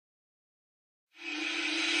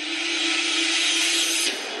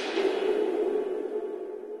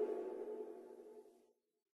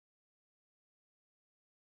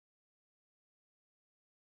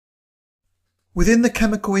Within the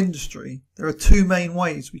chemical industry, there are two main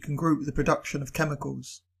ways we can group the production of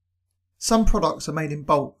chemicals. Some products are made in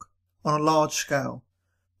bulk, on a large scale,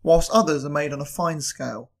 whilst others are made on a fine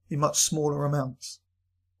scale, in much smaller amounts.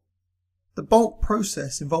 The bulk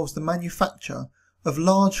process involves the manufacture of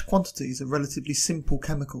large quantities of relatively simple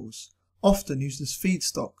chemicals, often used as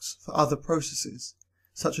feedstocks for other processes,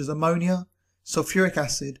 such as ammonia, sulfuric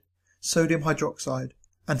acid, sodium hydroxide,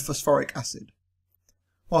 and phosphoric acid,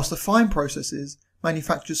 whilst the fine processes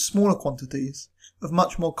manufacture smaller quantities of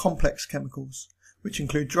much more complex chemicals, which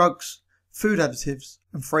include drugs, food additives,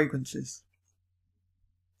 and fragrances.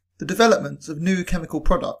 The development of new chemical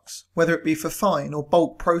products, whether it be for fine or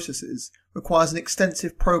bulk processes, requires an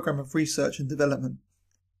extensive program of research and development.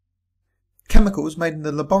 Chemicals made in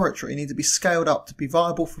the laboratory need to be scaled up to be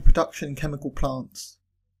viable for production in chemical plants.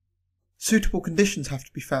 Suitable conditions have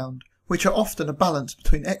to be found, which are often a balance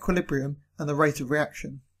between equilibrium and the rate of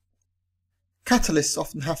reaction. Catalysts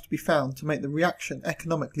often have to be found to make the reaction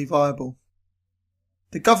economically viable.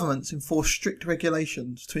 The governments enforce strict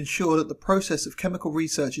regulations to ensure that the process of chemical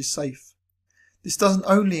research is safe. This doesn't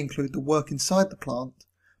only include the work inside the plant,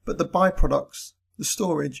 but the byproducts, the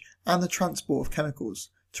storage and the transport of chemicals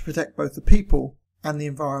to protect both the people and the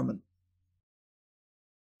environment.